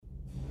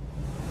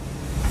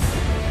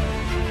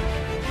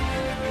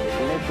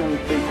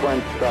Ignition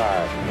sequence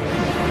start.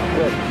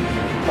 6,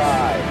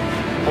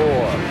 5,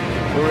 4,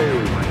 3,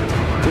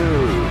 2,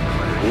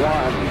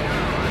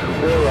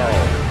 1, 0.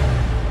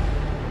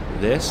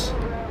 This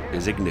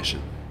is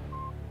Ignition.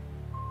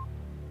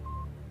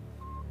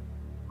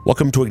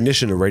 Welcome to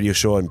Ignition, a radio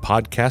show and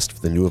podcast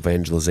for the new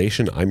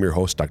evangelization. I'm your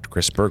host, Dr.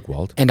 Chris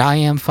Bergwald. And I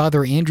am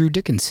Father Andrew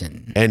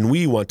Dickinson. And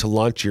we want to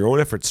launch your own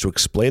efforts to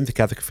explain the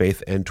Catholic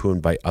faith and to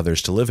invite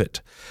others to live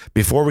it.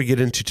 Before we get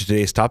into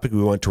today's topic,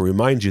 we want to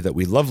remind you that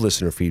we love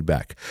listener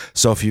feedback.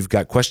 So if you've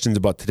got questions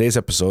about today's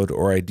episode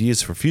or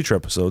ideas for future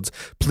episodes,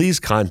 please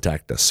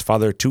contact us.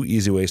 Father, 2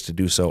 easy ways to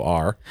do so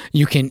are...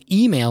 You can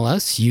email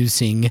us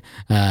using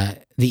the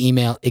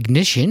email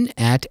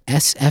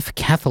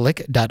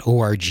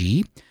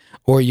ignition@sfcatholic.org.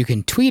 Or you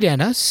can tweet at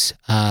us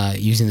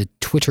using the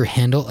Twitter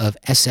handle of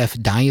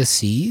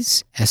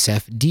SFDiocese,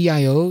 SFDIOCESE,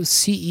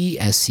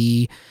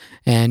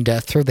 and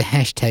throw the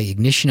hashtag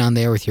Ignition on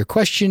there with your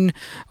question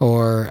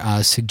or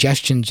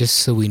suggestion, just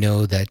so we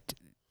know that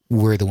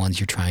we're the ones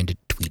you're trying to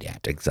tweet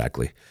at.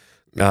 Exactly.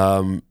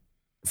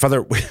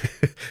 Father,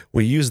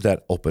 we use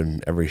that open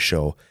every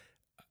show.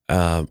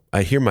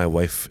 I hear my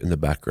wife in the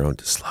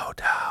background, slow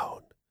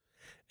down.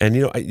 And,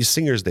 you know, you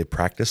singers, they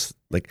practice.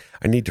 Like,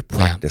 I need to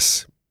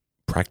practice. Yeah.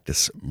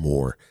 Practice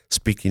more,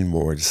 speaking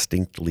more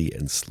distinctly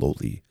and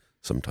slowly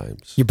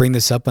sometimes. You bring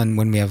this up on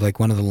when we have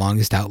like one of the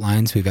longest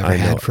outlines we've ever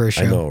had for a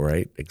show. I know,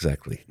 right?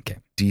 Exactly. Okay.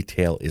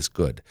 Detail is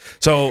good.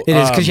 So it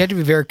is, because you have to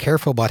be very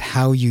careful about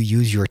how you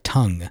use your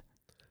tongue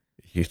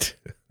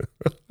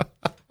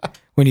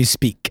when you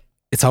speak.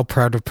 It's all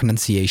part of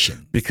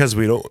pronunciation. Because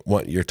we don't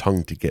want your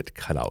tongue to get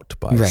cut out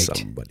by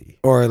somebody.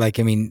 Or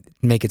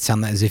make it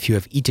sound as if you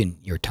have eaten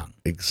your tongue.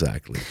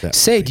 Exactly. Do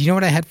you know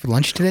what I had for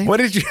lunch today? What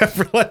did you have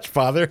for lunch,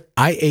 Father?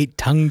 I ate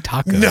tongue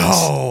tacos.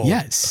 No!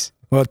 Yes.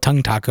 Well,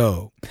 tongue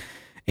taco.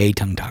 A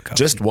tongue taco.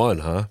 Just one,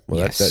 huh?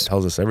 Well, yes. that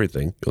tells us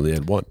everything. You only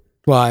had one.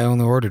 Well, I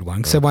only ordered one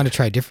because I wanted to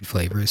try a different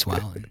flavor as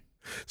well. And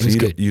it was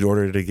good. You'd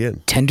order it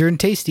again. Tender and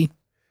tasty.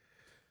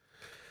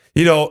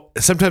 You know,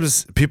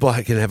 sometimes people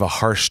can have a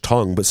harsh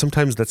tongue, but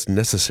sometimes that's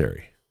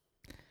necessary.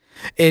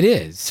 It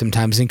is,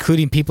 sometimes,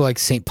 including people like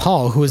St.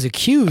 Paul, who was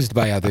accused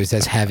by others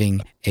as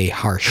having a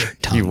harsh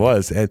tongue. He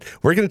was. And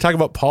we're going to talk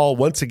about Paul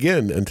once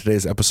again in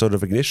today's episode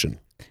of Ignition.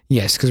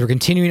 Yes, because we're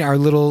continuing our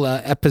little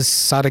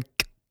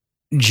episodic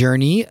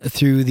journey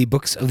through the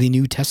books of the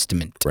New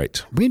Testament.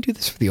 Right. Are we going to do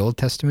this for the Old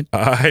Testament?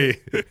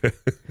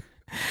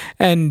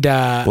 And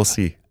we'll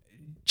see.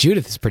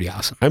 Judith is pretty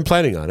awesome. I'm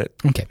planning on it.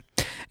 Okay.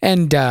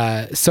 And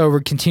so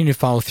we're continuing to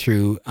follow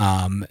through.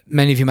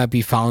 Many of you might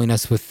be following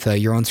us with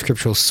your own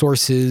scriptural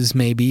sources,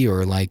 maybe,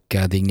 or like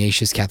the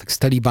Ignatius Catholic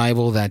Study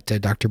Bible that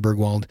Dr.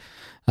 Bergwald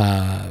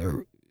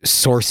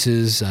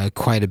sources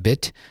quite a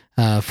bit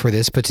for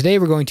this. But today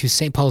we're going to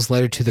St. Paul's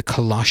letter to the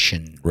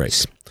Colossians.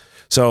 Right.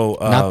 So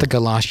not the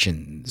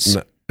Galatians.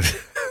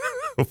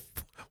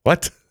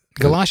 What?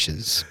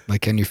 Galoshes,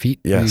 like on your feet,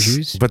 yes, on your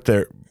shoes. But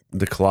they're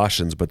the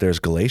Colossians, but there's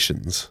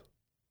Galatians.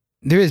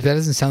 There is, but that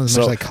doesn't sound as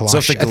much like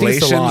Colossians.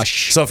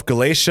 So if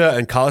Galatia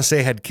and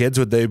Colossae had kids,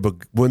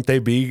 wouldn't they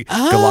be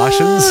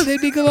Galatians? Oh,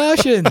 they'd be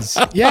Galatians.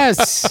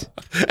 Yes.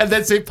 And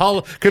then St.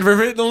 Paul could have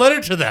written a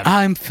letter to them.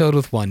 I'm filled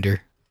with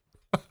wonder.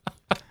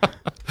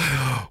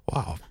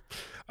 Wow.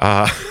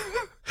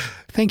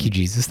 Thank you,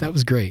 Jesus. That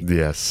was great.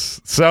 Yes.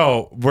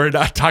 So we're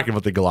not talking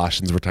about the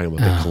Galatians. We're talking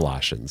about the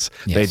Colossians.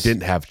 Yes. They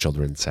didn't have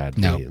children,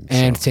 sadly. No.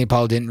 And St.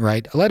 Paul didn't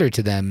write a letter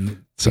to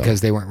them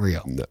because they weren't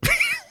real. No.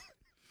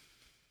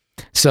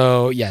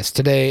 So, yes,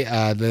 today,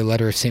 the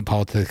letter of St.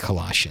 Paul to the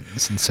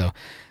Colossians. And so,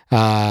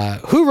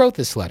 who wrote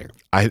this letter?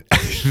 I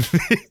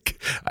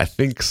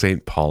think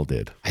St. Paul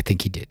did. I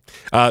think he did.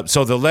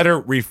 So the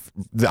letter,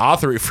 the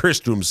author refers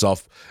to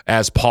himself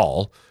as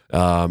Paul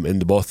in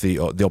both the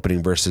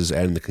opening verses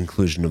and the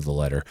conclusion of the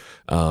letter.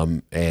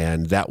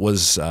 And that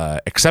was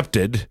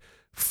accepted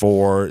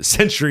for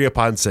century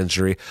upon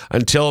century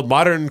until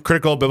modern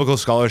critical biblical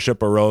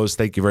scholarship arose.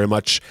 Thank you very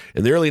much.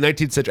 In the early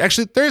 19th century,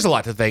 actually, there's a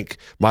lot to thank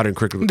modern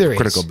critical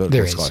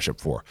biblical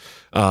scholarship for.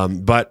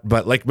 But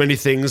like many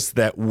things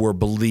that were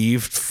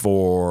believed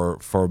for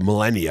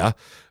millennia,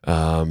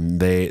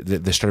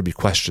 there started to be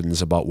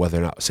questions about whether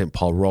or not St.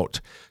 Paul wrote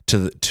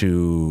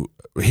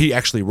he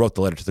actually wrote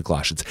the letter to the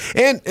Colossians,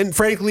 and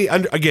frankly,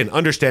 again,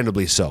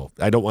 understandably so.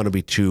 I don't want to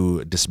be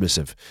too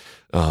dismissive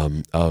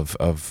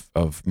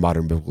of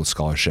modern biblical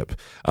scholarship.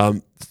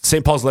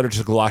 St. Paul's letter to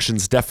the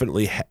Colossians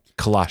definitely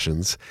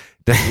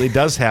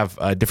does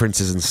have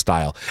differences in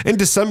style, and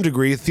to some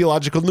degree,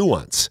 theological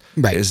nuance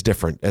is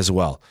different as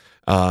well.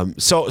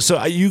 So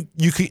you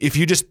could, if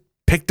you just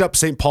picked up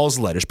St. Paul's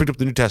letters, picked up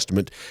the New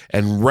Testament,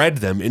 and read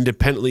them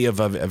independently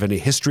of any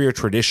history or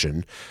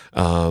tradition,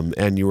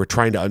 and you were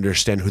trying to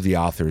understand who the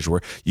authors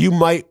were, you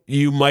might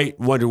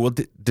wonder, well,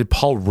 did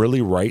Paul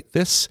really write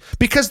this?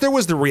 Because there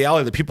was the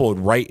reality that people would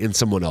write in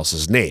someone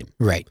else's name.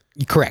 Right.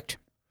 Correct.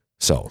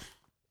 So,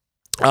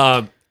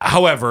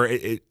 however,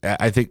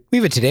 I think...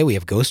 Even today we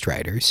have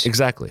ghostwriters.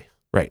 Exactly.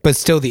 Right. But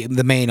still,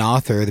 the main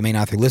author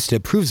listed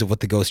approves of what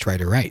the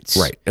ghostwriter writes.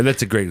 Right. And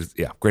that's a great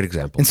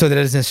example. And so that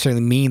doesn't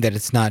necessarily mean that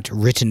it's not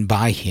written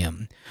by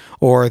him,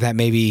 or that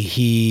maybe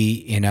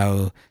he,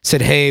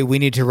 said, "Hey, we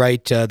need to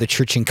write the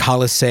church in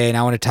Colossae, and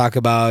I want to talk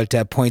about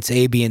points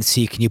A, B, and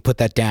C. Can you put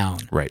that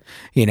down?" Right.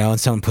 And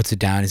someone puts it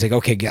down. He's like,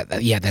 "Okay,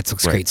 yeah, that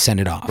looks great. Send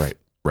it off."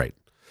 Right.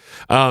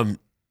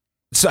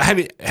 So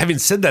having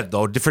said that,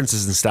 though,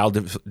 differences in style,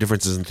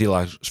 differences in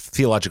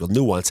theological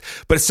nuance,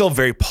 but it's still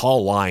very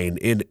Pauline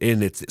in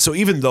its. So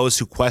even those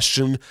who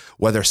question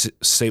whether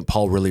St.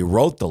 Paul really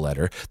wrote the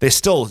letter, they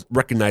still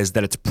recognize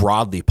that it's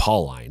broadly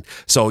Pauline.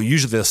 So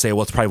usually they'll say,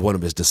 well, it's probably one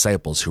of his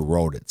disciples who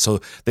wrote it. So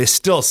they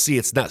still see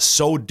it's not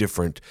so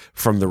different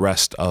from the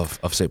rest of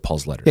St.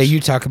 Paul's letters. Yeah, you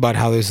talk about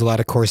how there's a lot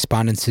of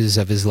correspondences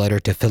of his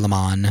letter to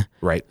Philemon.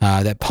 Right.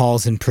 That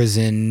Paul's in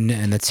prison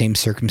and that same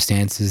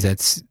circumstances.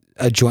 That's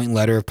a joint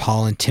letter of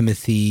Paul and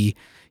Timothy.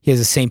 He has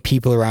the same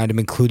people around him,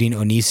 including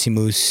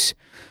Onesimus,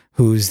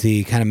 who's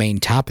the kind of main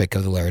topic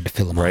of the letter to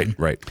Philemon.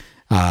 Right.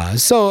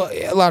 So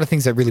a lot of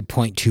things that really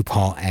point to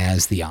Paul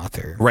as the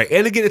author. Right.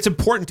 And again, it's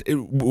important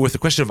with the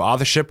question of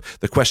authorship,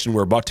 the question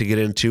we're about to get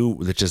into,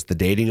 which is the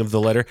dating of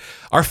the letter.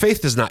 Our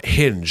faith does not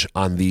hinge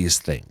on these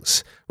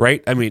things,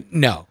 right? I mean,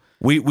 no.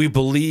 We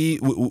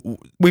believe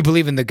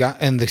in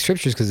the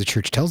scriptures because the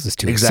church tells us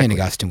to. Exactly. St.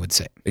 Augustine would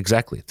say.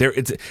 Exactly.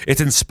 It's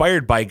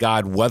inspired by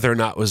God, whether or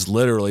not it was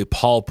literally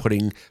Paul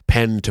putting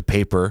pen to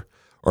paper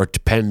or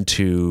pen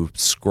to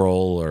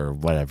scroll or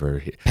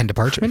whatever. Pen to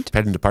parchment?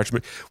 Pen to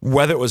parchment.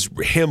 Whether it was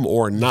him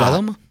or not,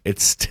 Vellum?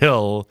 It's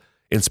still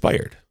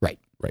inspired. Right.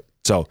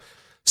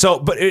 So,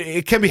 but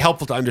it can be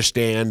helpful to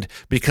understand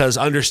because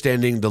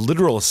understanding the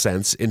literal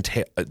sense,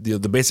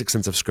 the basic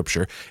sense of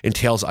Scripture,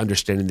 entails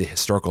understanding the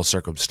historical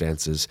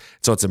circumstances.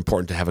 So it's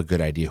important to have a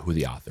good idea who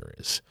the author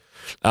is.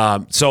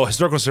 So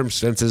historical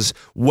circumstances,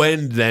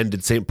 when then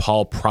did St.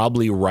 Paul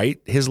probably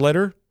write his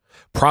letter?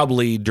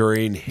 Probably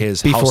during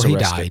his house arrest. Before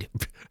he died.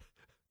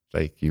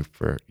 Thank you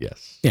for,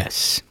 yes.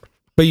 Yes.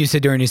 But you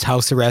said during his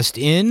house arrest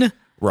in?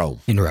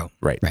 Rome. In Rome.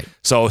 Right.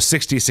 So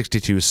 60,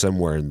 62,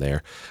 somewhere in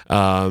there.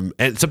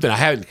 And something I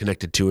haven't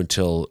connected to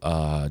until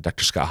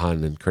Dr. Scott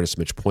Hahn and Curtis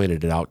Mitch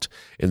pointed it out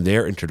in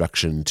their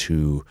introduction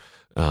to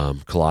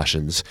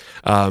Colossians.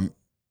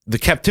 The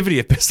captivity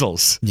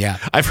epistles. Yeah.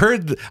 I've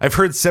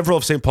heard several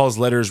of St. Paul's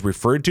letters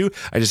referred to.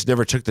 I just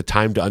never took the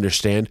time to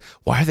understand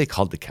why are they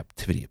called the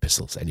captivity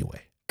epistles anyway?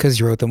 Because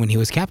he wrote them when he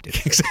was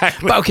captive.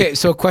 Exactly. But okay,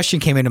 so a question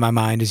came into my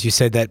mind as you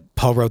said that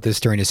Paul wrote this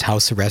during his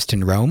house arrest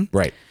in Rome.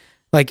 Right.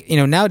 Like,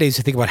 nowadays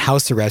you think about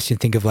house arrest, you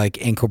think of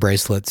like ankle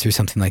bracelets or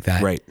something like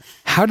that. Right.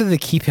 How did they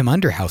keep him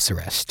under house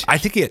arrest? I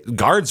think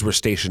guards were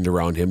stationed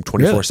around him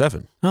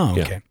 24/7. Oh,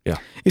 okay. Yeah.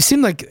 It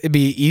seemed like it'd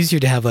be easier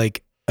to have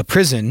like a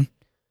prison.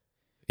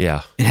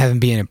 Yeah. And have him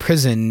be in a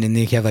prison, and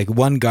then you have like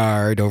one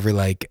guard over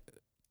like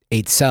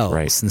 8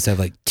 cells instead of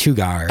like 2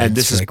 guards. And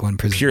this for is like one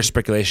prison. Pure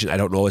speculation. I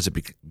don't know. Is it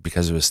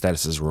because of his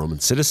status as a Roman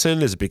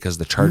citizen? Is it because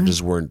the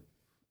charges weren't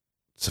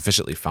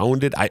sufficiently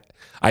founded?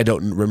 I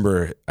don't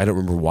remember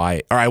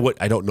why, or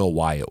I don't know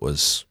why it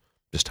was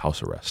just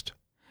house arrest.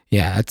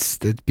 Yeah,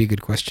 that'd be a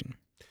good question.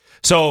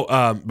 So,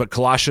 but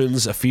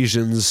Colossians,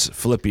 Ephesians,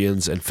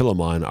 Philippians, and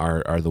Philemon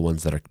are the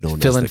ones that are known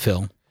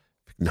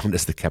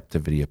as the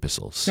captivity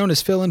epistles. Known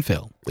as Phil and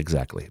Phil.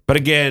 Exactly. But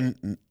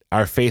again,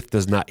 our faith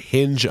does not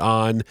hinge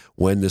on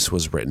when this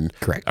was written.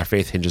 Correct. Our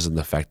faith hinges on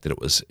the fact that it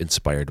was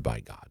inspired by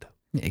God.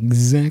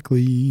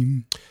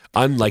 Exactly.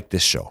 Unlike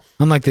this show.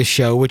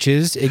 Which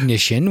is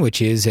Ignition,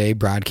 which is a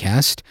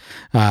broadcast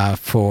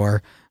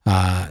for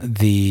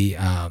the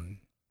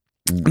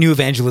new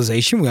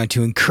evangelization. We want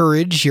to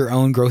encourage your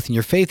own growth in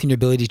your faith and your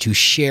ability to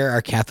share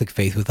our Catholic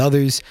faith with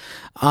others.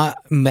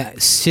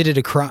 Seated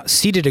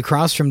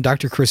across from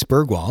Dr. Chris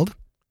Bergwald.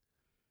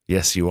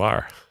 Yes, you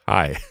are.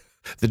 Hi.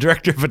 The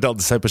Director of Adult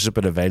Discipleship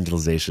and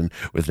Evangelization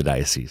with the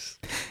Diocese.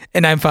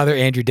 And I'm Father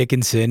Andrew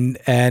Dickinson,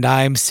 and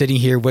I'm sitting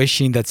here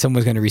wishing that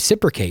someone's going to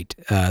reciprocate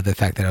the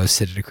fact that I was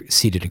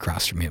seated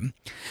across from him.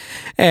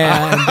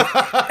 And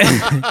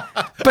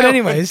but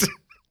anyways,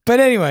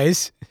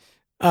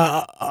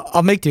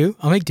 I'll make do.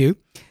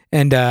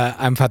 And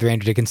I'm Father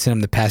Andrew Dickinson.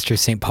 I'm the pastor of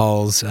St.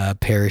 Paul's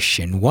Parish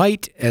in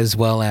White, as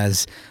well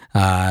as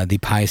the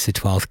Pius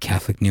XII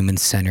Catholic Newman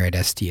Center at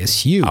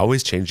SDSU.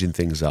 Always changing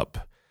things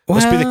up.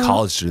 Must be the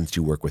college students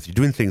you work with. You're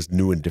doing things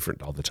new and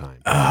different all the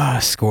time.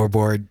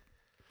 Scoreboard.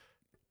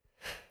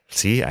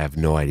 See, I have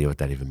no idea what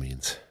that even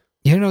means.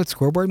 You don't know what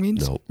scoreboard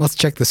means? Nope. Let's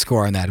check the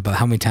score on that, about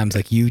how many times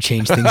like you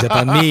change things up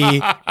on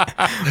me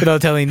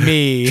without telling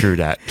me. True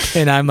that.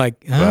 And I'm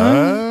like,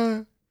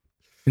 huh?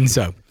 And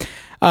so,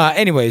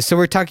 anyways, so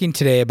we're talking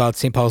today about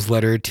St. Paul's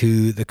letter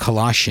to the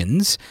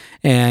Colossians.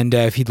 And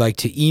if you'd like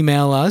to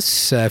email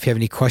us, if you have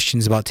any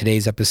questions about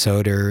today's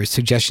episode or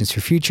suggestions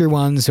for future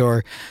ones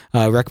or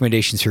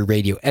recommendations for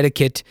radio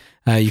etiquette,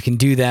 you can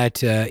do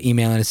that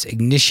emailing us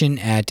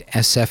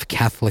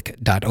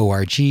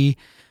ignition@sfcatholic.org,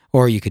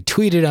 or you could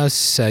tweet at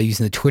us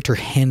using the Twitter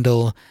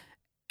handle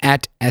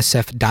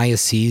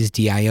 @sfdiocese,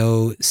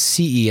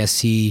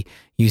 DIOCESE,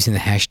 using the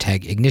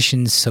hashtag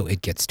ignition so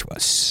it gets to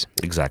us.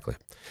 Exactly.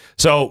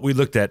 So we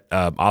looked at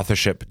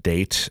authorship,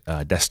 date,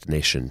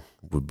 destination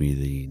would be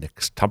the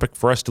next topic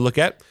for us to look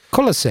at.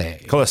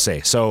 Colossae.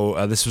 Colossae.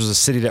 So this was a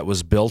city that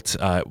was built,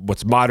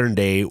 what's modern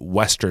day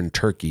Western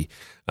Turkey.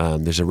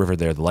 There's a river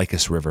there, the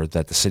Lycus River,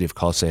 that the city of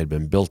Colossae had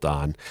been built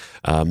on.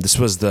 This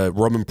was the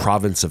Roman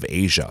province of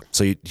Asia.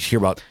 So you hear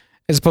about...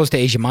 As opposed to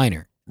Asia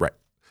Minor. Right.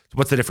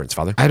 What's the difference,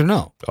 Father? I don't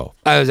know. Oh.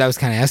 I was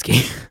kind of asking.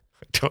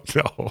 I don't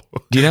know.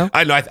 Do you know?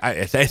 I know.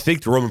 I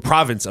think the Roman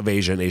province of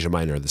Asia and Asia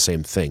Minor are the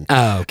same thing.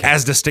 Oh, okay.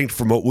 As distinct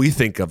from what we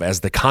think of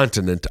as the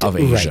continent of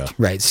Asia.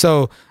 Right.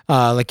 So,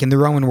 like in the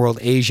Roman world,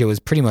 Asia was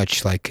pretty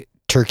much like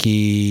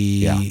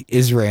Turkey,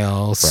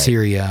 Israel,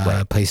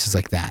 Syria, places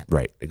like that.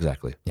 Right.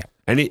 Exactly. Yeah.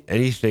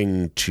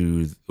 Anything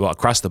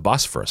across the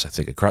Bosphorus, I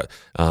think.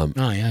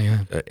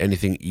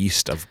 Anything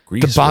east of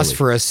Greece. The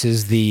Bosphorus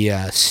is the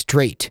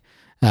strait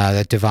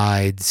that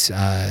divides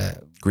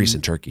Greece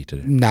and Turkey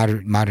today.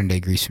 Modern day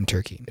Greece from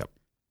Turkey. Yep.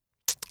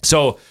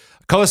 So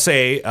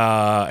Colossae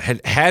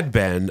had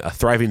been a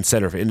thriving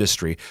center of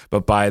industry,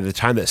 but by the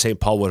time that St.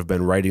 Paul would have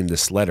been writing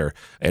this letter,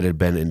 it had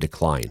been in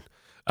decline.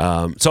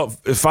 So,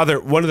 Father,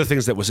 one of the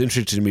things that was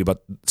interesting to me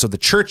about the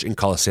church in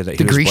Colossae that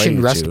he was Grecian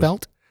writing Rust to,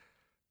 Belt.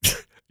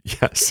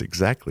 Yes,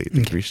 exactly,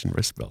 the Grecian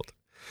Rust Belt,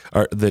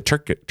 or the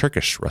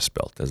Turkish Rust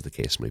Belt, as the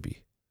case may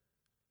be.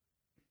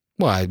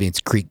 Well, I mean, it's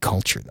Greek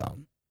culture, though.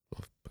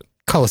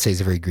 Colossae is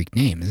a very Greek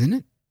name, isn't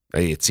it?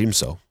 It seems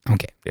so.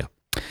 Okay. Yeah.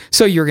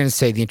 So you're going to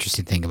say the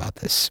interesting thing about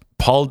this.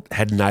 Paul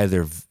had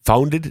neither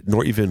founded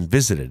nor even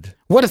visited.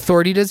 What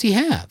authority does he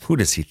have? Who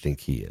does he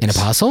think he is? An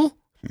apostle?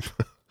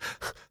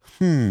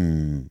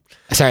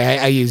 Sorry,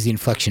 I use the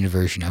inflection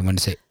version. I want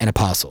to say an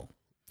apostle.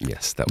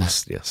 Yes, that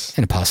was, yes.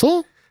 An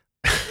apostle?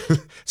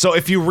 So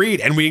if you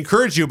read, and we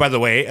encourage you, by the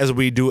way, as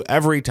we do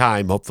every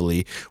time,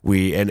 hopefully,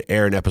 we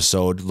air an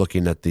episode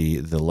looking at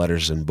the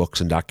letters and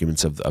books and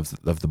documents of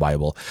the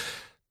Bible,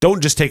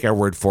 don't just take our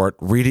word for it.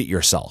 Read it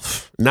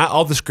yourself. Not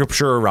all the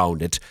scripture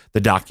around it, the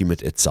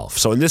document itself.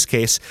 So in this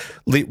case,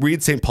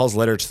 read St. Paul's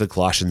letter to the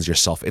Colossians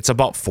yourself. It's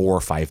about 4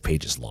 or 5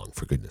 pages long,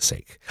 for goodness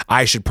sake.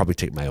 I should probably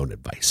take my own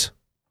advice.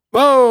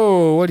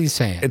 Whoa, what are you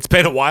saying? It's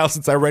been a while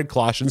since I read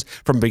Colossians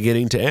from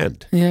beginning to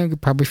end. Yeah,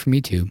 probably for me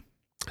too.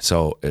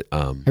 So,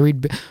 I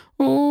read.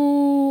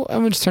 Oh,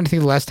 I'm just trying to think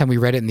of the last time we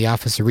read it in the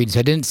office of reading. So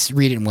I didn't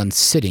read it in one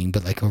sitting,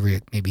 but like over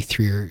maybe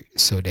 3 or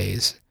so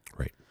days.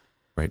 Right.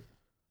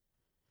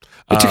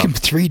 It took him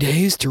 3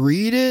 days to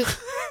read it.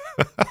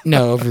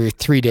 No, over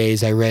 3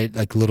 days, I read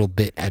like a little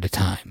bit at a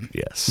time.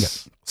 Yes. Yep.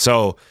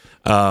 So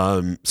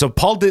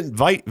Paul didn't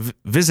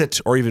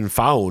visit or even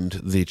found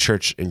the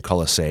church in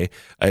Colossae. It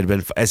had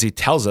been, as he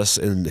tells us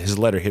in his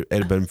letter, it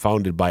had been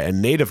founded by a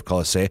native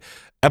Colossae,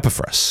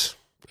 Epaphras.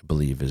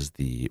 Believe is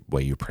the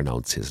way you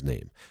pronounce his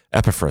name.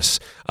 Epaphras,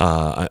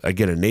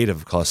 again, a native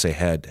of Colossae,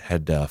 had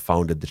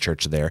founded the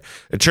church there.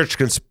 A church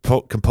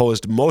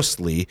composed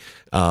mostly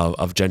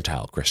of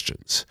Gentile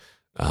Christians.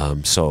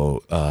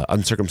 So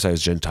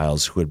uncircumcised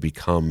Gentiles who had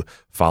become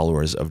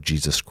followers of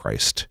Jesus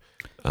Christ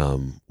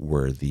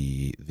were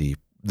the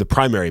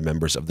primary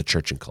members of the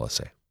church in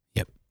Colossae.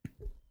 Yep.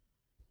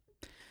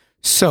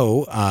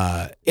 So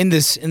in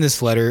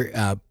this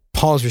letter,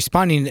 Paul is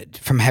responding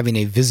from having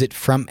a visit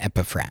from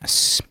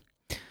Epaphras.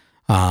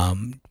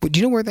 Do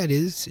you know where that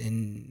is?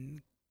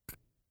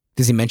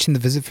 Does he mention the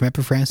visit from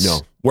Epaphras?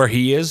 No. Where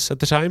he is at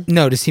the time?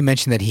 No. Does he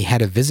mention that he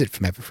had a visit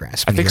from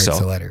Epaphras when I think he writes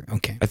so. the letter?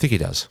 Okay. I think he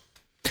does.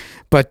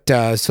 But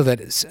so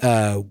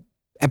that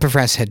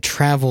Epaphras had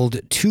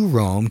traveled to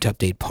Rome to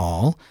update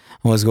Paul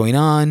on what was going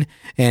on,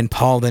 and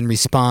Paul then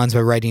responds by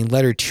writing a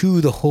letter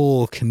to the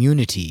whole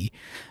community.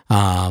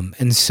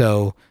 And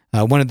so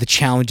one of the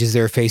challenges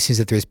they're facing is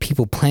that there's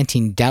people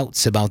planting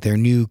doubts about their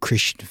new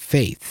Christian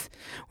faith.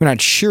 We're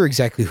not sure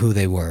exactly who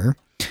they were.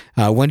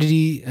 When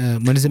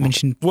does it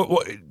mention?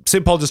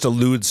 St. Paul just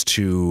alludes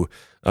to,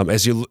 so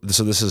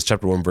this is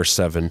chapter 1, verse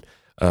 7,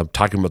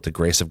 talking about the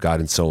grace of God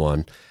and so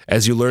on.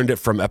 As you learned it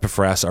from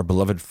Epaphras, our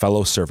beloved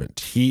fellow servant,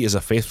 he is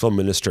a faithful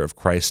minister of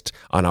Christ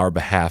on our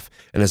behalf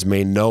and has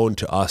made known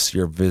to us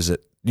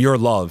your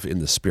love in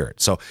the Spirit.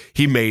 So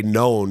he made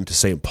known to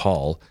St.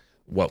 Paul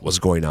what was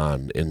going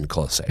on in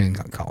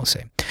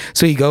Colossae.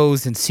 So he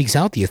goes and seeks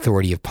out the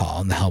authority of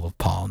Paul and the help of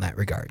Paul in that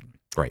regard.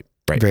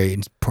 Right. Very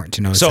important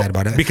to notice that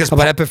about it. Because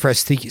Epaphras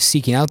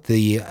seeking out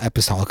the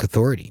apostolic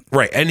authority.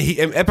 Right. And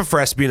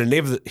Epaphras being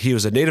he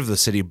was a native of the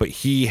city, but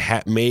he'd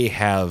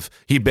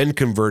been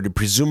converted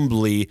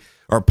presumably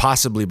or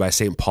possibly by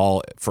St.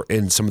 Paul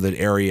in some of the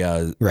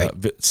area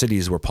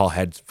cities where Paul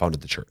had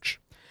founded the church.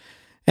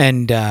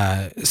 And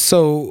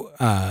so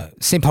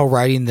St. Paul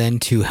writing then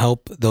to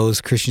help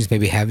those Christians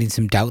maybe having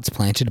some doubts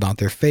planted about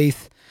their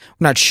faith.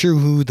 We're not sure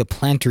who the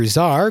planters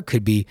are.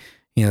 Could be,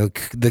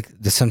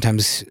 the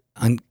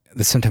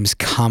sometimes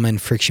common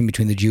friction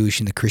between the Jewish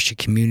and the Christian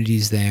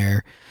communities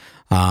there.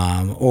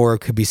 Or it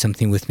could be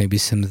something with maybe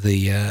some of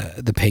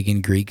the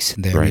pagan Greeks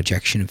and their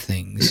rejection of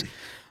things.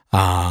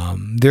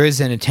 There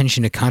is an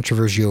attention to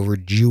controversy over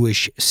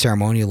Jewish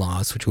ceremonial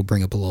laws, which we'll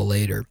bring up a little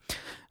later.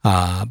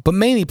 But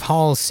mainly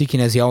Paul is seeking,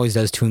 as he always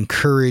does, to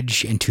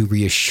encourage and to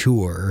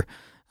reassure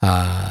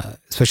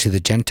especially the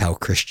Gentile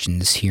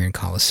Christians here in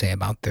Colossae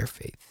about their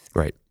faith.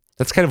 Right.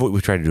 That's kind of what we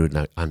try to do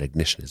on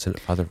Ignition, isn't it,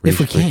 Father? If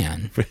we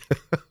can.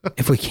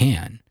 If we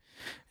can.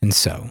 And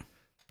so.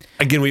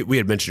 Again, we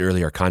had mentioned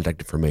earlier our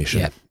contact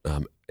information. Yeah.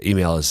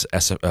 Email is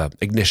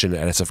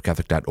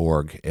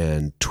ignition@sfcatholic.org,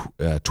 and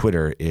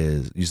Twitter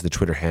use the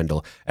Twitter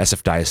handle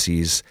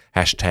sfdiocese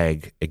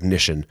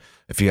 #ignition.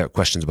 If you have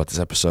questions about this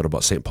episode,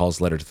 about St.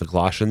 Paul's letter to the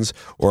Colossians,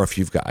 or if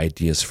you've got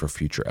ideas for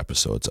future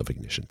episodes of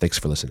Ignition. Thanks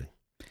for listening.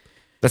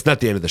 That's not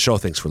the end of the show.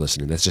 Thanks for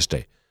listening. That's just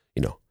a,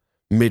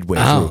 midway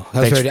through. I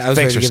was ready to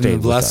give staying him a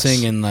with blessing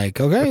us. and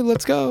okay,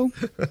 let's go.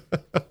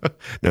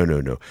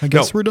 No. I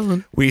guess we're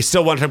done. We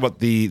still want to talk about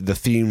the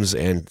themes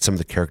and some of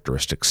the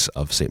characteristics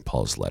of St.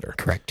 Paul's letter.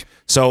 Correct.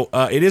 So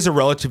it is a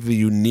relatively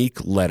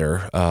unique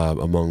letter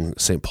among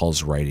St.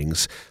 Paul's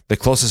writings. The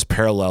closest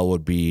parallel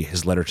would be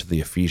his letter to the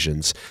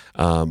Ephesians,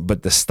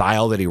 but the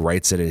style that he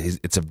writes it in,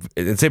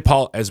 and St.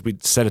 Paul, as we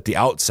said at the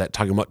outset,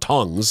 talking about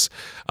tongues,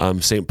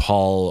 St.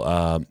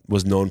 Paul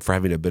was known for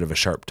having a bit of a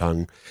sharp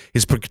tongue.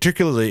 He's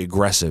particularly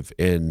aggressive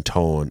in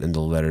tone in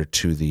the letter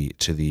to the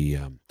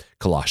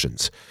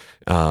Colossians.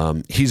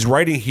 He's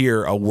writing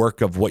here a work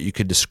of what you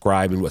could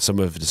describe and what some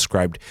have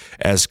described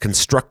as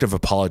constructive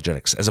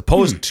apologetics, as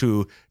opposed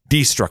to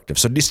destructive.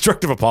 So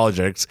destructive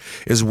apologetics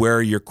is where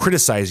you're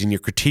criticizing, you're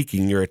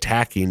critiquing, you're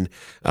attacking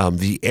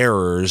the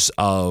errors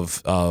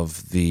of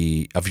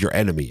your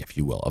enemy, if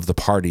you will, of the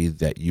party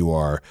that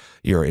you're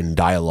in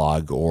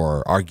dialogue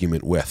or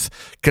argument with.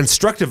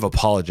 Constructive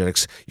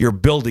apologetics, you're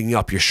building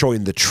up, you're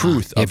showing the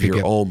truth of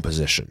your own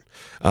position.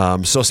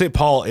 So St.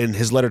 Paul, in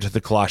his letter to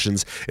the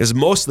Colossians, is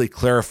mostly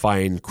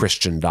clarifying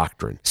Christian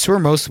doctrine. So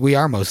we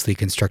are mostly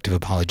constructive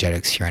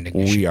apologetics here on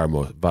Ignition. We are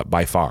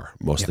by far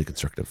mostly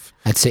constructive.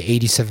 I'd say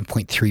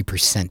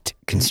 87.3%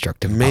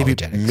 constructive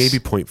apologetics. Maybe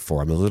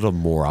 0.4. I'm a little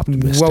more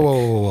optimistic.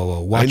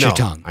 Whoa. Watch your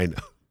tongue. I know.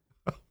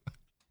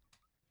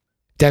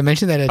 Did I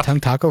mention that I had tongue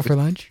taco for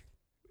lunch?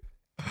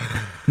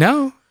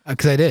 No,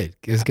 because I did.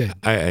 It was good.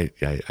 I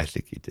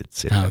think you did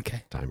say that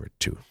a time or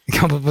two.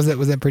 Was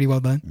that pretty well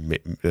done?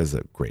 It was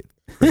a great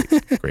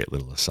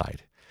little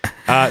aside.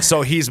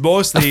 So he's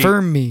mostly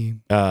affirm me,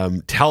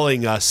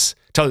 telling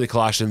the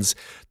Colossians,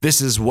 this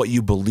is what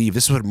you believe.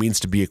 This is what it means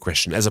to be a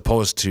Christian, as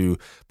opposed to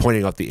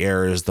pointing out the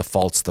errors, the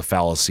faults, the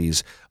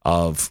fallacies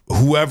of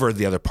whoever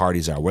the other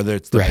parties are, whether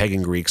it's the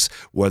pagan Greeks,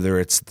 whether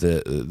it's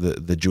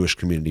the Jewish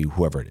community,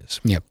 whoever it is.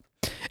 Yep.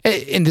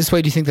 In this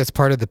way, do you think that's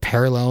part of the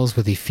parallels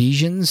with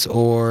Ephesians,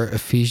 or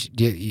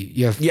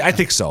you have? Yeah, I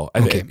think so.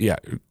 Okay.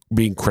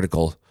 Being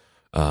critical,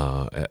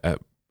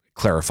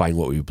 clarifying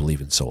what we believe,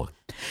 and so on.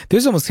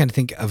 There's almost kind of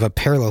think of a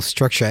parallel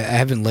structure. I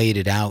haven't laid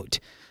it out,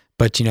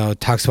 but it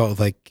talks about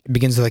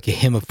begins with a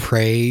hymn of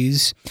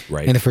praise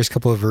in the first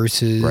couple of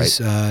verses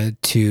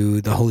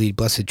to the Holy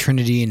Blessed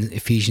Trinity, and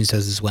Ephesians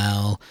does as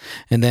well,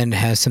 and then it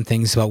has some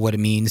things about what it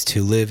means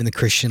to live in the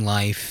Christian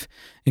life,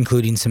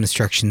 including some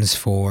instructions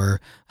for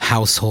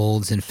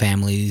households and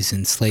families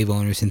and slave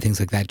owners and things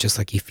like that, just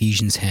like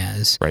Ephesians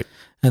has. Right.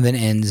 And then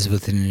ends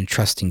with an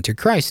entrusting to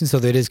Christ. And so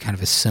that is kind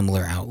of a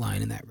similar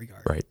outline in that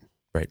regard. Right.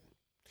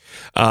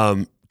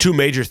 Two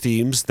major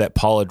themes that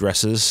Paul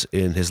addresses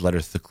in his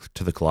letter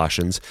to the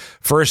Colossians.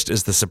 First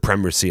is the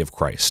supremacy of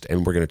Christ,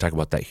 and we're going to talk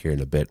about that here in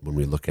a bit when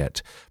we look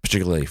at,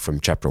 particularly from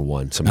chapter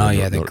 1.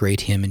 The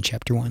great hymn in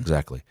chapter 1.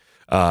 Exactly.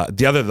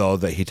 The other, though,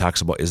 that he talks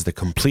about is the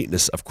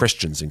completeness of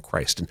Christians in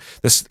Christ. And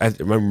this,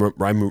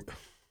 I'm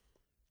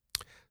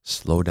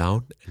slow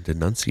down and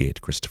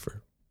enunciate,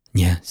 Christopher.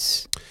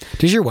 Yes.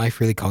 Does your wife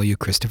really call you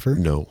Christopher?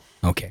 No.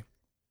 Okay.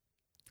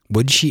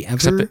 Would she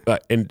ever?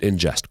 Except in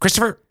jest.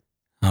 Christopher.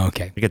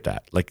 Okay. I get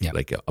that.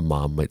 Like a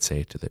mom might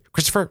say to the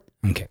Christopher.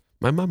 Okay.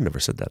 My mom never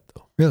said that,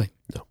 though. Really?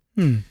 No.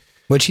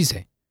 What'd she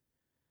say?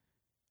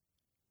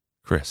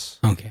 Chris.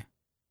 Okay.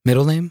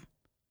 Middle name?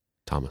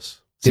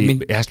 Thomas.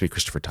 It has to be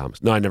Christopher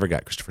Thomas. No, I never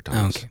got Christopher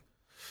Thomas. Okay.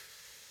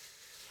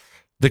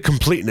 The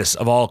completeness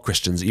of all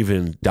Christians,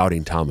 even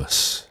doubting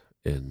Thomas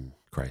in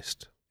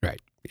Christ.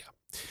 Right.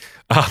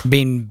 Yeah.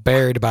 Being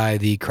bared by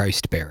the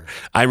Christ bearer.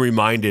 I'm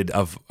reminded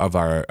of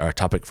our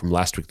topic from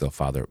last week, though,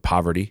 Father,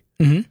 poverty,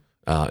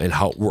 and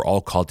how we're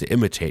all called to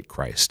imitate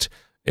Christ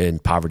in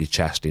poverty,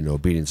 chastity, and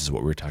obedience is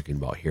what we're talking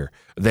about here.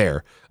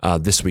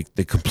 This week,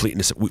 the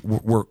completeness,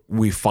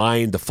 we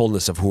find the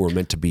fullness of who we're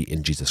meant to be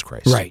in Jesus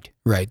Christ.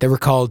 Right. That we're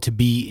called to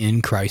be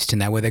in Christ,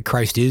 and that way that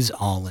Christ is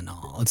all in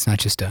all. It's not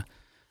just a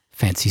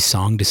fancy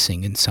song to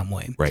sing in some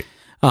way. Right.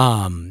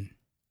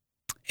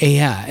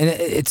 Yeah, and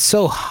it's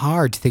so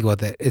hard to think about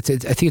that. I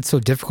think it's so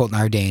difficult in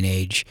our day and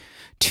age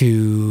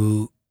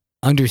to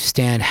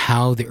understand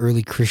how the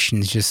early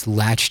Christians just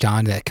latched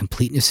on to that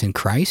completeness in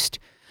Christ.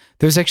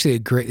 There's actually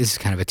this is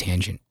kind of a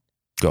tangent.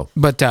 Go.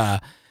 But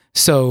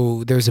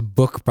so there's a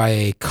book by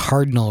a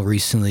cardinal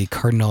recently,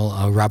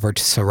 Cardinal Robert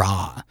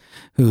Sarrat,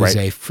 who's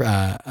a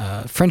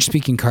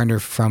French-speaking cardinal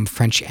from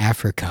French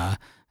Africa,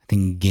 I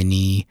think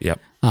Guinea. Yep.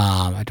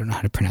 I don't know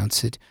how to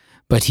pronounce it.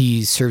 But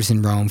he serves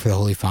in Rome for the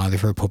Holy Father,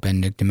 for Pope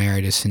Benedict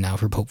Emeritus, and now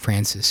for Pope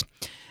Francis.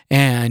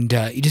 And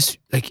you just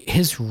like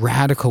his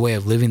radical way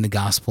of living the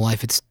gospel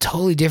life, it's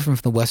totally different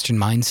from the Western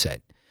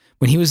mindset.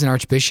 When he was an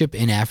archbishop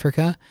in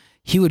Africa,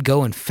 he would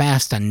go and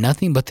fast on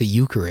nothing but the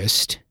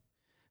Eucharist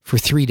for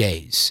 3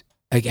 days,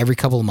 like every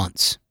couple of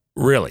months.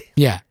 Really?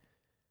 Yeah.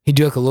 He'd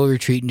do like a little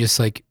retreat and just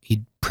like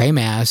he'd pray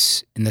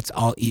mass and that's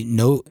all.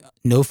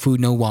 No food,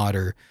 no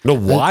water. No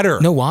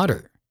water? No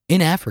water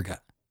in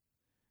Africa.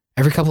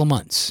 Every couple of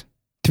months,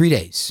 3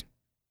 days.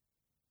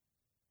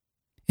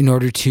 In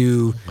order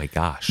to... Oh my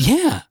gosh.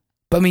 Yeah.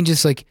 But I mean,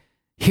 just like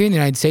here in the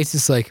United States,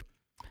 it's like,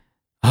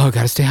 oh,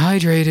 got to stay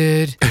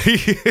hydrated.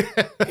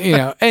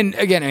 And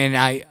again,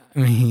 I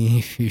mean,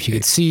 if you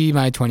could see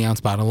my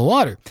 20-ounce bottle of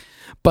water.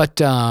 But,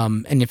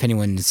 and if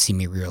anyone has seen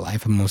me in real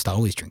life, I'm almost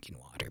always drinking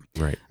water.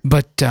 Right.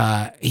 But,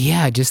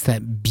 just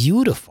that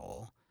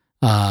beautiful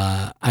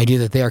idea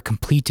that they are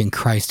complete in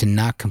Christ and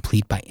not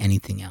complete by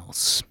anything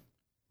else.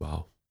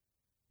 Wow.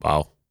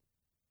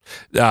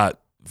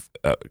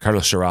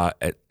 Carlos Sirah,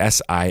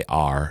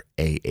 Sirah,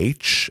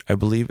 I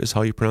believe is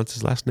how you pronounce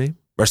his last name,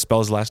 or spell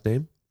his last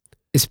name.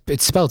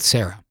 It's spelled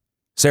Sarah.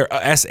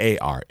 Sarah,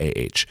 Sarah.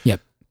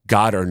 Yep.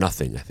 God or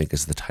Nothing, I think,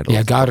 is the title.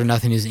 Yeah, God or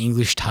Nothing is an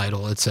English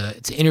title. It's an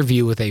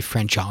interview with a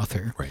French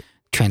author, right?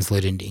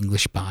 Translated into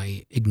English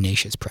by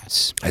Ignatius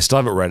Press. I still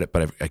haven't read it,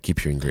 but I keep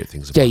hearing great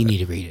things about it. Yeah, you need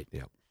to read it.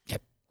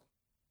 Yep.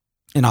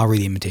 And I'll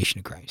read The Imitation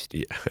of Christ.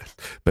 Yeah,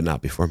 but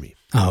not before me.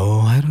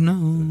 Oh, I don't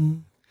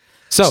know.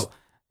 So,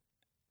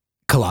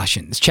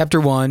 Colossians chapter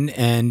 1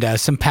 and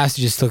some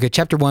passages to look at.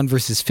 Chapter 1,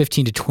 verses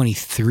 15 to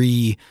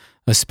 23,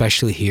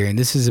 especially here. And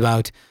this is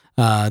about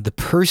the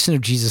person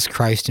of Jesus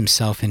Christ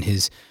himself and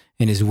his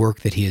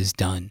work that he has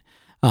done.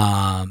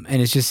 And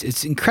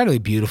it's incredibly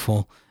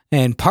beautiful.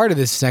 And part of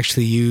this is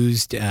actually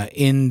used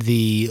in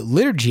the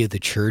liturgy of the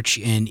church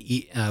in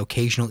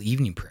occasional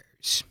evening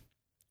prayers.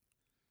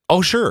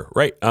 Oh, sure.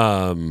 Right.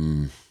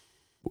 On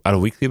a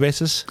weekly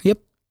basis? Yep.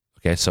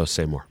 Okay, so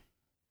say more.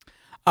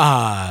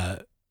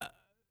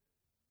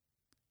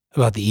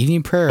 About the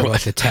evening prayer or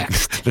about the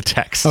text? The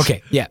text.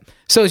 Okay, yeah.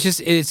 So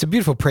it's a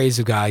beautiful praise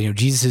of God.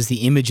 Jesus is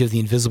the image of the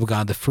invisible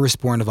God, the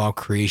firstborn of all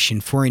creation.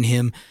 For in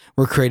him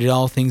were created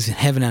all things in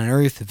heaven and on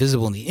earth, the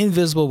visible and the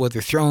invisible, whether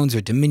thrones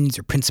or dominions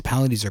or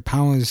principalities or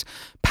powers,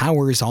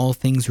 all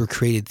things were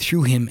created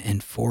through him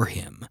and for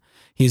him.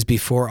 He is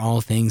before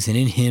all things, and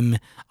in him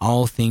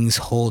all things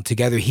hold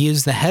together. He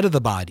is the head of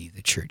the body,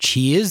 the church.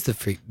 He is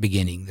the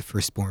beginning, the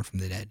firstborn from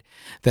the dead,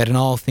 that in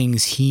all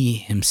things he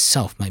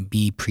himself might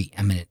be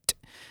preeminent.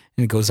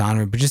 And it goes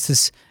on, but just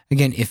this,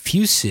 again,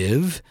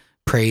 effusive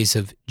praise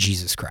of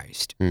Jesus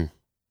Christ.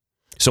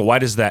 So why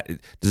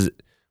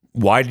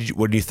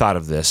when you thought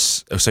of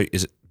this, so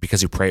is it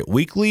because you pray it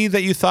weekly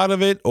that you thought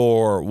of it,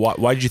 or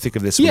why did you think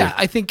of this? Yeah,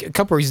 I think a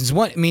couple reasons.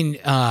 One, I mean,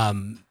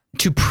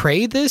 to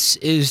pray this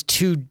is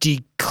to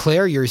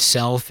declare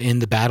yourself in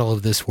the battle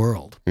of this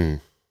world.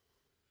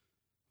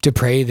 To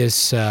pray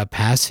this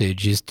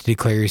passage is to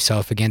declare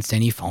yourself against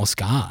any false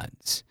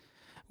gods,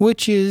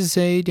 which is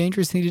a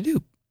dangerous thing to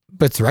do.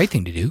 But it's the right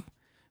thing to do.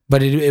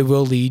 But it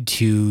will lead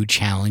to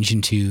challenge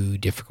and to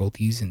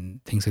difficulties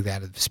and things like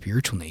that of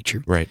spiritual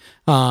nature. Right.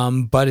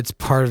 But it's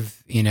part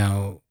of,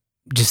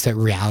 just that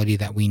reality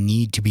that we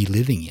need to be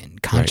living in,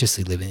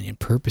 consciously living in,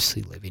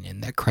 purposely living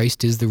in, that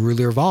Christ is the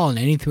ruler of all, and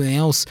anything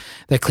else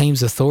that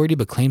claims authority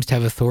but claims to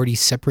have authority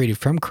separated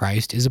from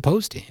Christ is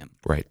opposed to him.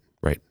 Right.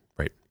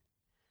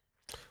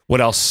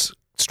 What else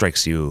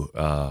strikes you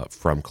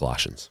from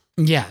Colossians?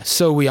 Yeah,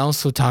 so we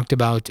also talked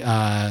about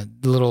the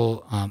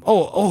little,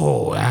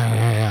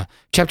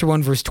 chapter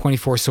 1, verse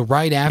 24. So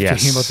right after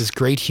hearing about this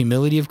great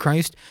humility of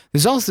Christ,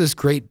 there's also this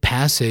great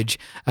passage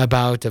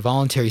about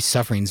voluntary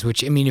sufferings,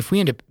 which, I mean, if we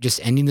end up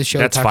just ending the show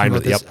that's talking fine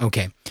about this, yep.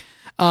 Okay.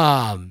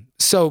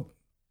 So,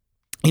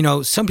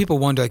 some people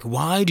wonder, like,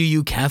 why do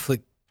you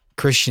Catholic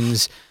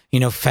Christians,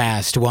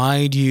 fast?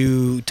 Why do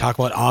you talk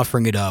about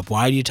offering it up?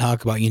 Why do you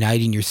talk about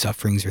uniting your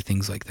sufferings or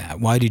things like that?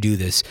 Why do you do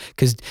this?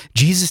 Because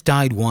Jesus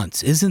died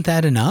once. Isn't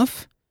that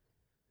enough?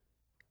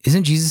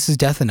 Isn't Jesus'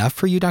 death enough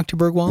for you, Dr.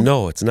 Bergwald?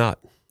 No, it's not.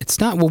 It's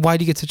not. Well, why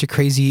do you get such a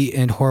crazy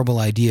and horrible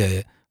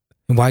idea?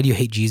 And why do you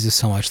hate Jesus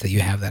so much that you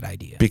have that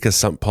idea?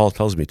 Because Paul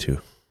tells me to.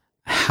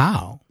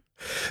 How?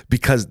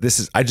 Because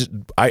as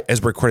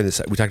we're recording this,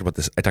 I talked about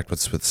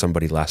this with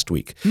somebody last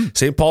week.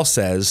 St. Paul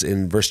says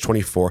in verse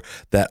 24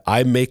 that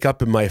I make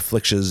up in my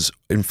afflictions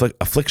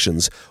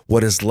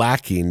what is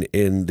lacking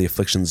in the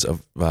afflictions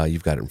of,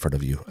 you've got it in front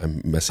of you.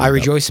 I'm messing I up.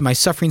 rejoice in my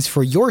sufferings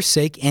for your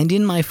sake, and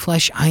in my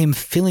flesh I am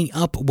filling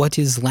up what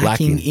is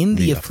lacking in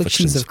the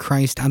afflictions of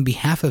Christ on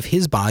behalf of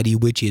his body,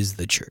 which is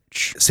the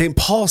church. St.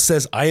 Paul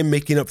says, I am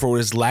making up for what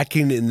is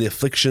lacking in the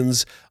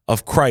afflictions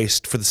of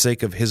Christ for the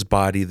sake of his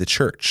body, the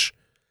church.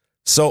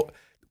 So,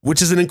 which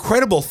is an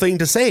incredible thing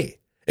to say.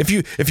 If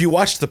you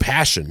watch The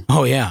Passion,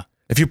 oh yeah,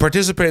 if you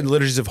participate in the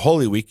liturgies of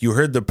Holy Week, you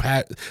heard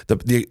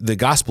the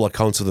gospel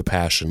accounts of the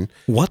Passion.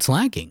 What's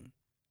lacking?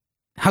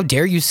 How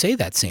dare you say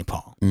that, St.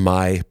 Paul?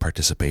 My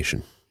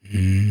participation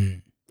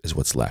is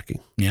what's lacking.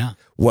 Yeah.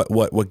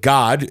 What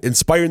God,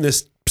 inspiring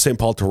this St.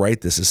 Paul to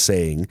write this is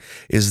saying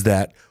is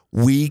that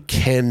we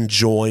can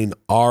join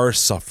our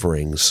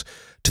sufferings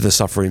to the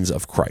sufferings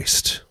of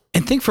Christ.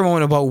 And think for a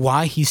moment about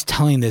why he's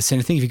telling this. And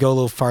I think if you go a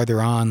little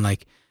farther on,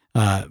 like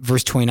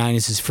verse 29,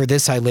 it says, "For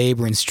this I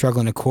labor and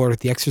struggle in accord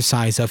with the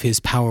exercise of his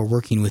power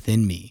working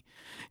within me."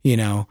 You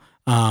know,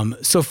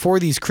 so for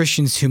these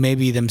Christians who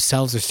maybe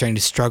themselves are starting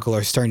to struggle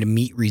or starting to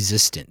meet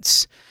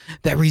resistance,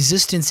 that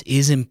resistance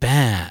isn't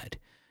bad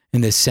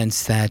in the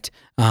sense that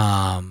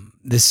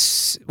the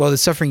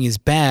suffering is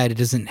bad, it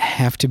doesn't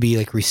have to be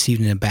like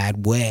received in a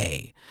bad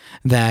way.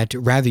 That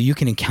rather you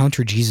can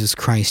encounter Jesus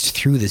Christ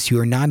through this. You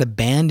are not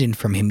abandoned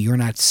from him. You are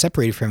not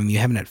separated from him. You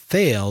have not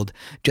failed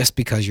just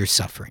because you're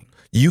suffering.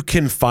 You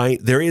can find,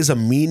 there is a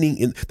meaning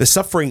in, the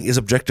suffering is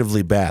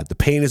objectively bad. The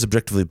pain is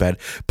objectively bad,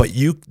 but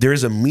there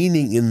is a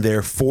meaning in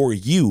there for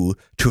you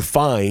to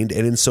find,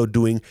 and in so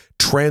doing,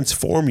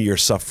 transform your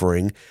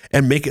suffering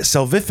and make it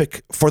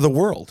salvific for the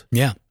world.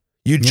 Yeah.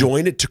 You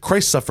join it to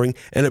Christ's suffering,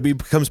 and it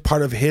becomes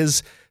part of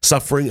his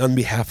suffering on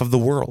behalf of the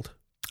world.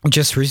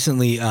 Just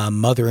recently,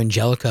 Mother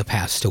Angelica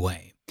passed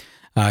away.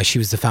 She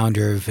was the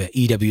founder of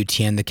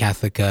EWTN, the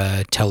Catholic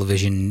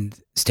television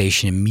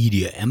station and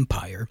media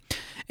empire.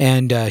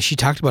 And she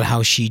talked about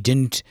how she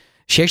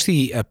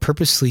actually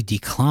purposely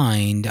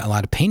declined a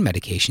lot of pain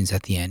medications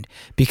at the end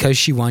because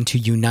she wanted to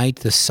unite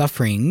the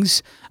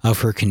sufferings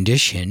of her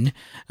condition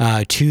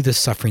to the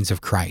sufferings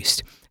of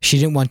Christ. She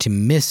didn't want to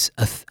miss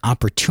an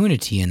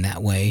opportunity in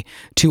that way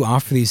to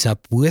offer these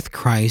up with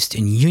Christ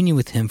in union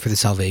with him for the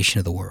salvation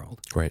of the world.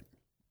 Right.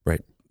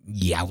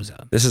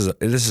 Yowza. This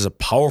is a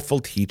powerful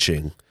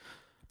teaching,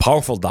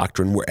 powerful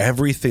doctrine where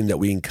everything that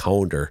we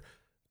encounter,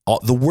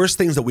 the worst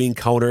things that we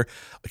encounter,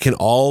 can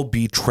all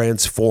be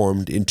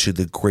transformed into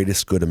the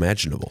greatest good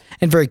imaginable.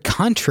 And very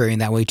contrary in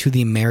that way to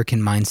the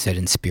American mindset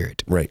and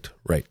spirit. Right.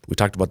 We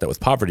talked about that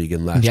with poverty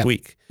again last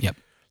week. Yep.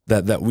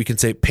 That we can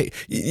say, pain.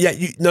 Yeah,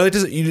 it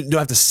doesn't. You don't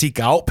have to seek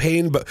out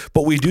pain,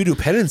 but we do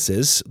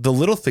penances, the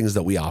little things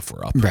that we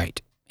offer up.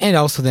 Right. And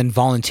also then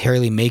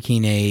voluntarily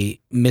making a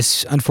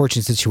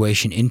unfortunate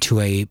situation into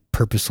a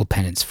purposeful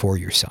penance for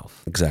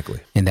yourself.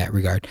 Exactly. In that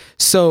regard.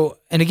 So,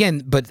 and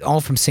again, but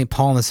all from St.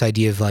 Paul in this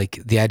idea of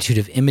like the attitude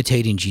of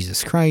imitating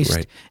Jesus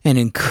Christ and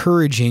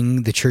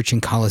encouraging the church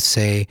in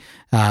Colossae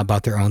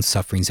about their own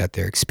sufferings that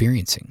they're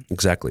experiencing.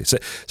 Exactly. So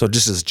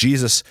just as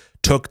Jesus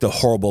took the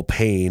horrible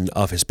pain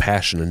of his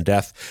passion and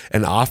death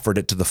and offered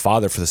it to the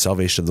Father for the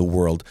salvation of the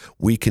world,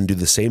 we can do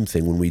the same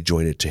thing when we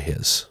join it to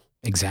his.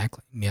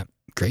 Exactly. Yep.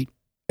 Great.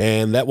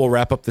 And that will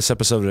wrap up this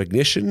episode of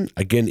Ignition.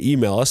 Again,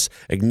 email us,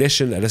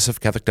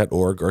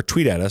 ignition@sfcatholic.org, or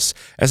tweet at us.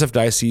 SF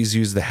Diocese,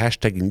 use the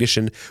hashtag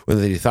Ignition with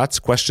any thoughts,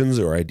 questions,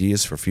 or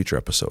ideas for future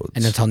episodes.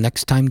 And until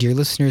next time, dear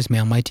listeners, may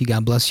Almighty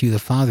God bless you, the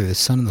Father, the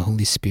Son, and the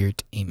Holy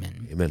Spirit.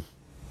 Amen. Amen.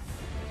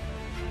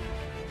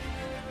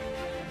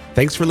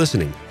 Thanks for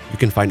listening. You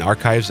can find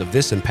archives of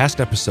this and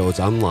past episodes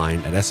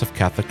online at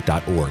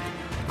sfcatholic.org.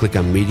 Click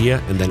on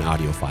Media and then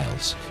Audio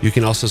Files. You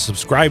can also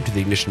subscribe to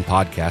the Ignition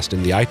podcast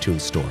in the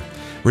iTunes Store.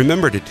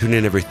 Remember to tune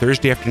in every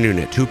Thursday afternoon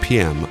at 2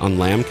 p.m. on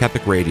Lamb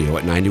Catholic Radio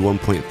at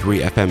 91.3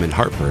 FM in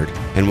Hartford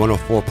and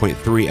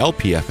 104.3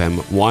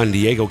 LP-FM Juan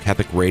Diego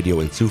Catholic Radio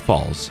in Sioux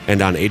Falls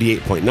and on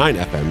 88.9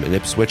 FM in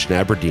Ipswich and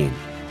Aberdeen,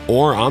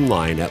 or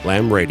online at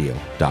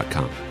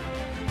lambradio.com.